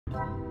Hey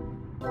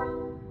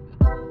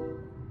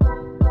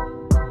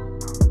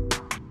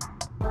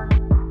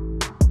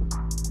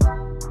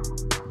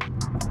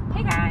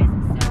guys,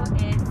 so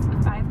it's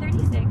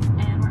 5:36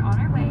 and we're on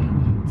our way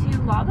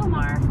to Lago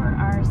Mar for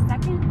our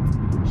second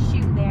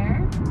shoot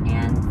there.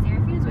 And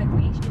Serafina's with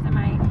me. She's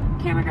my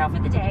camera girl for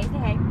the day. Say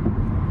hey.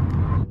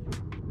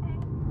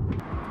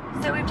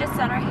 So we've just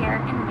done our hair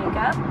and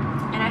makeup,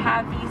 and I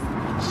have these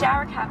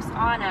shower caps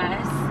on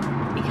us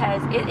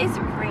because it is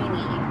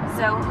rainy.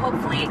 So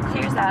hopefully it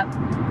clears up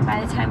by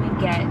the time we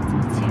get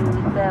to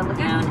the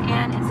lagoon,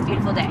 and it's a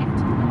beautiful day.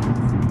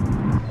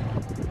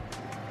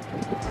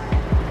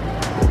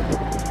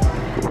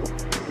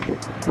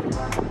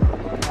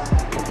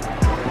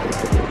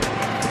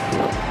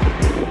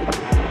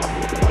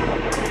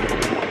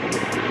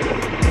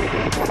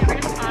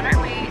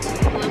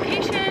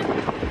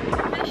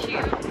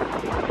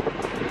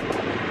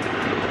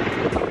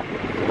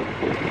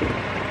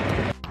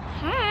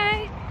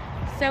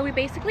 So we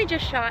basically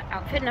just shot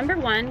outfit number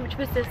 1, which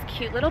was this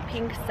cute little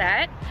pink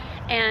set,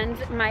 and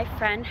my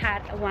friend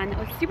had one that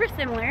was super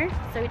similar,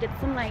 so we did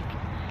some like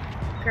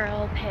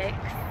girl pics.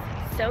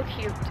 So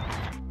cute.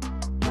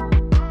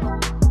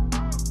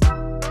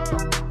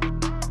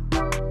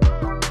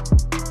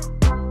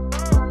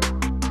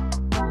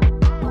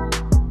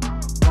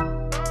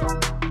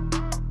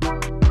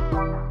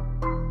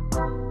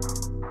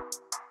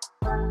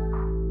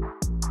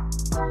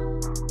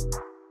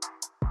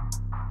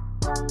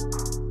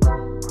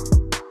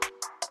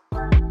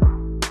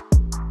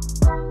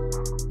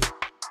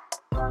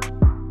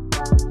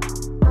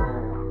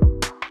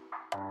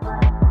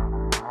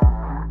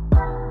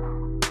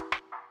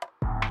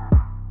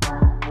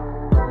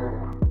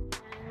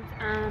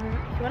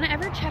 If you want to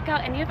ever check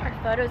out any of our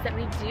photos that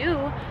we do,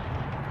 you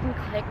can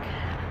click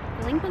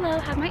the link below.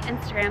 Have my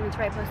Instagram, it's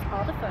where I post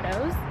all the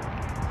photos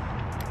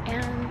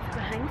and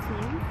behind the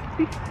scenes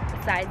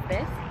besides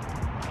this.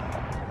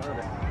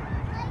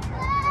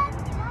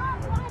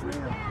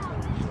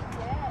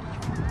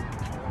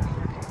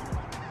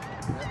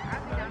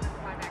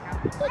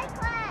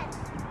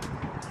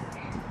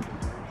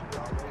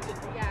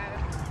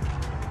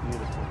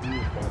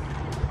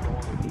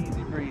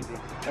 Easy breezy.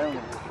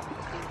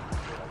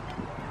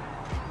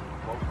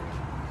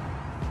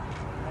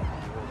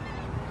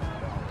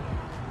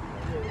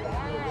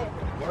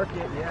 Work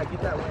it, yeah,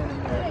 get that wind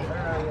in there.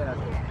 Yeah.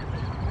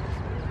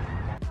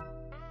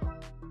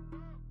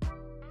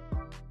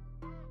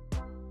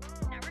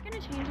 Now we're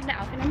gonna change into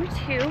outfit number 2,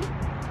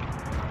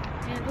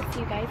 and we'll see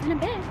you guys in a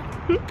bit.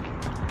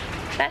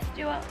 Best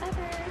duo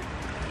ever.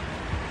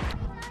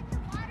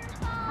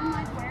 I'm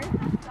like, where's the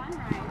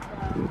sunrise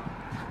though?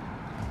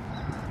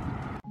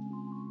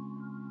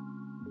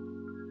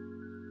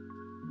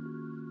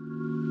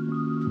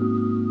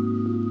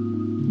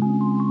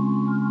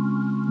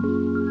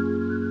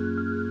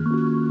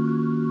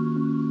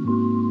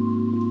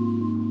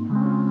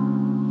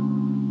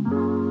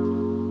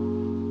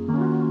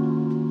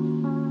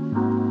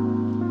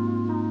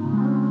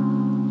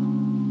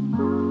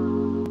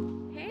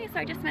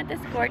 I just met this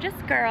gorgeous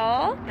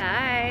girl.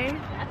 Hi.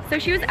 So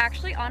she was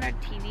actually on a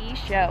TV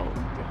show.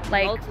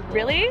 Like, multiple.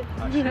 Really?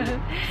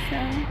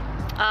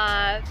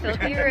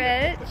 Filthy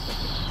Rich.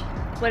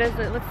 What is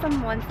it? What's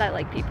some ones that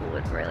like people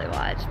would really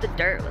watch? The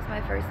Dirt was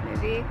my first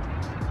movie.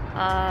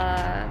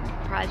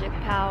 Project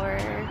Power.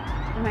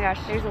 Oh my gosh,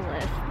 there's a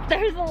list.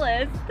 There's a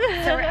list.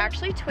 So we're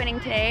actually twinning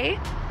today.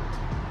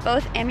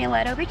 Both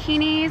Amuleto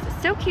bikinis.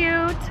 So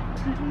cute.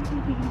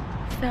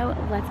 So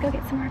let's go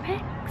get some more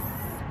pics.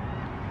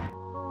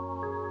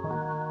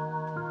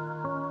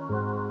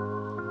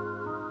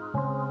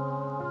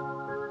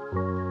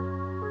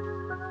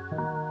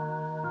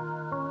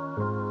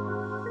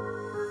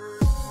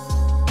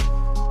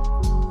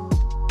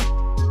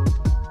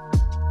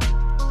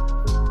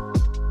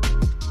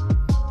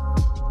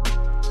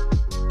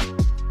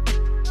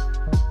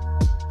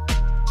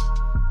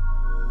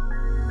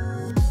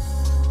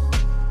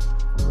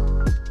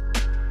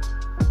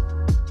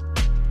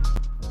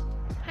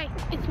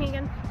 It's me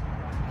again.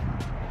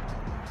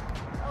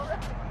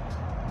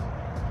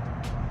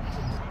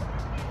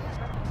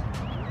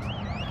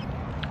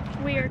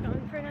 We are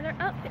going for another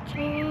outfit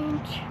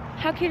change.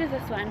 How cute is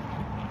this one?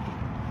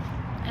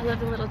 I love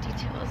the little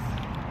details.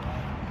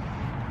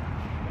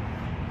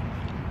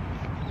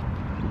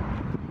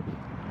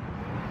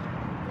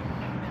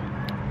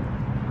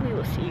 We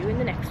will see you in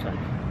the next one.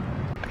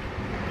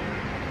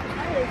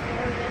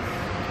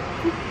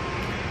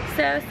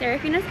 So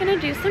Serafina's gonna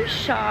do some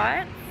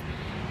shots.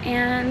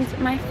 And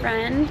my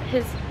friend,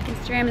 his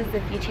Instagram is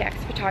the VTX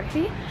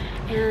Photography,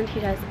 and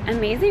he does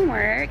amazing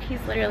work. He's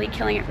literally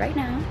killing it right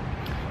now.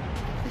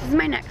 This is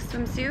my next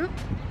swimsuit.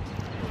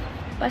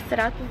 Busted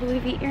out the Louis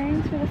V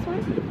earrings for this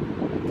one.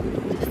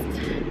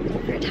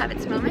 Just for it to have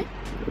its moment.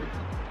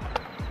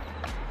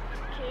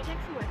 Can you take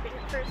some more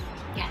pictures first?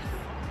 Yes.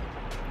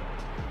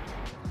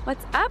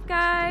 What's up,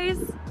 guys?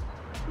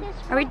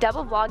 Are we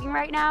double vlogging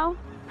right now?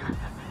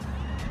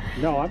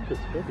 No, I'm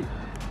just filthy.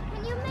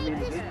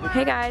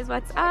 Hey guys,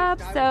 what's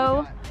up?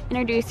 So,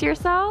 introduce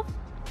yourself.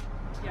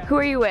 Who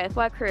are you with?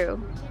 What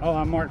crew? Oh,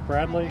 I'm Mark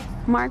Bradley.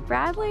 Mark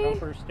Bradley?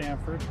 For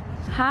Stanford.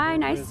 Hi,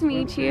 nice to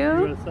meet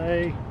you.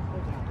 USA.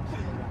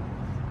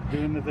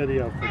 Doing the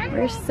video for you.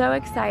 We're so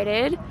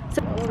excited.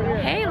 So,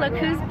 hey, look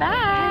who's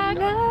back.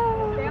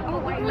 Hello. Oh,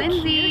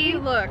 Lindsay.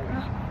 Look.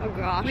 Oh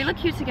gosh. We look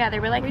cute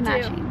together. We're like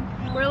matching.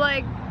 We're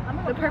like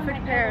the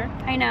perfect pair.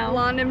 I know.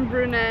 Blonde and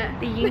brunette.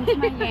 The yin to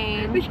my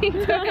yang. The yin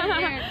to my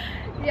yang.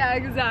 Yeah,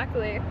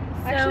 exactly.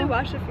 I actually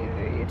watched a few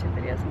YouTube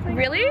videos. I was like,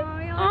 really? Oh,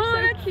 y'all are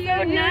so that's cute. so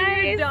You and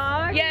nice. your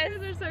dog. Yes.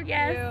 They're so cute.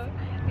 Yes.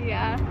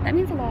 Yeah. That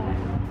means a lot.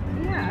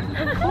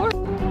 Yeah. Of course.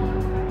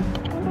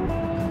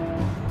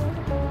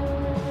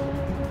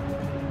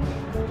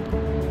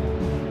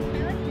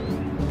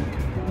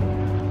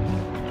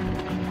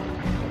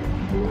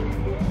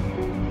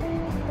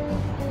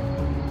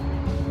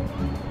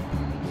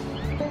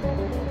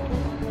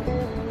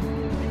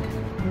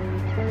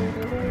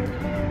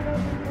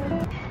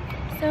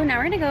 So now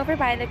we're gonna go over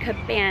by the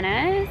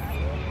cabanas.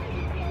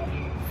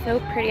 So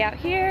pretty out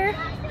here.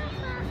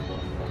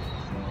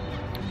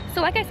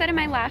 So like I said in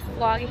my last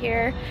vlog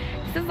here,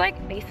 this is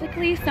like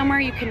basically somewhere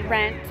you can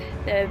rent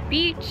the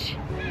beach,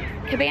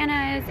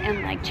 cabanas,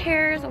 and like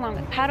chairs along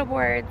with paddle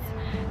boards.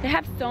 They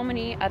have so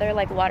many other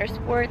like water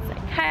sports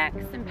like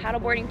kayaks and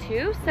paddleboarding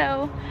too.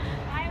 So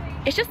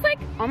it's just like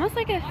almost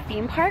like a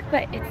theme park,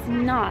 but it's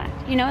not.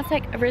 You know, it's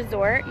like a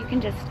resort. You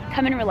can just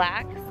come and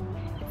relax.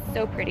 It's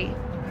so pretty.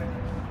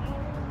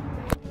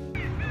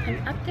 An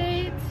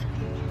update.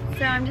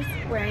 So I'm just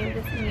wearing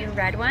this new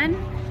red one.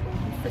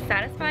 It's the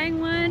satisfying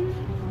one.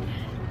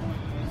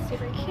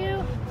 Super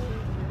cute.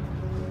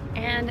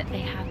 And they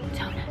have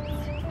donuts.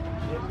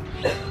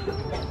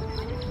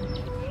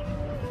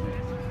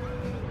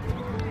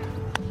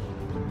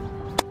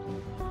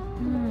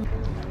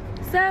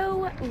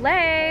 So,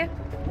 Lay.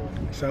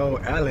 So,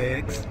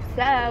 Alex.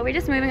 So, we're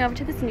just moving over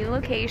to this new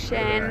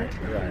location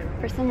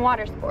for some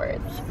water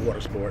sports.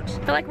 Water sports.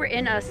 I feel like we're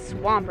in a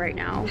swamp right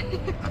now.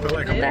 I feel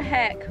like What the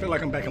heck? I feel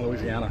like I'm back in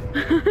Louisiana.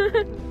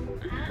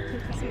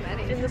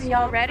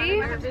 Y'all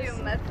ready?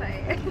 Mud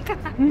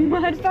fight.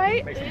 Mud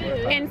fight?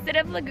 Instead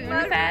of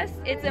Lagoon Fest,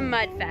 it's a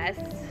mud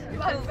fest.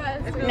 Mud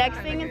fest. Next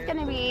thing is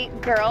gonna be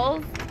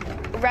girls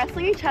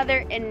wrestling each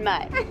other in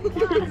mud.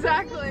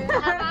 Exactly.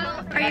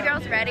 Are you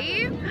girls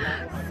ready?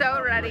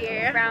 So ready.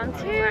 Round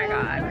 2. Oh my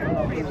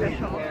god. Pretty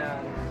official.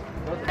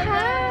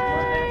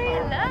 Hi.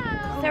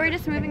 Hello. So we're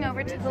just moving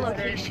over to the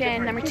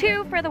location number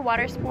 2 for the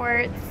water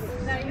sports.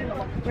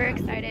 We're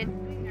excited,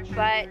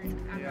 but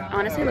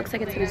honestly it looks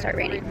like it's gonna start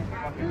raining.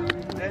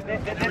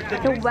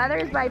 The weather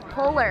is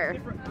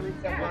bipolar,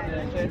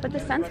 but the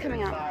sun's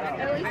coming out.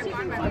 At least you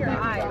can see your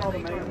eyes.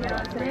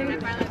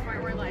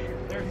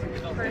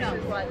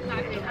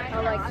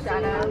 Oh, like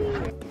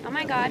shadow. Oh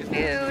my god,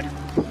 food.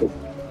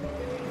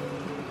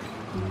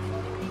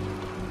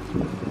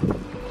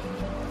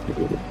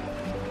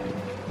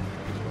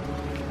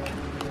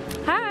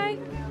 Hi.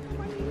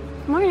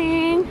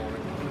 Morning.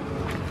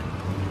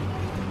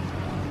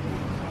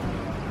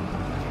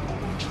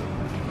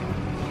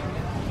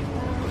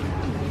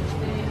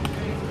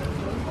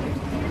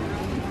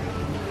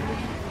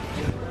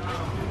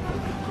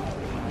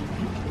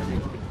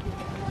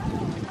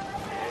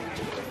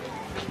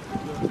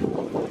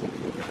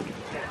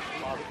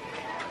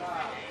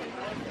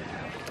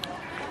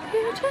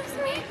 You just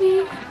made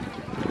me.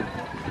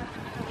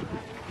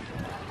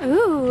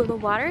 Ooh, the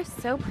water is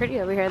so pretty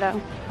over here though.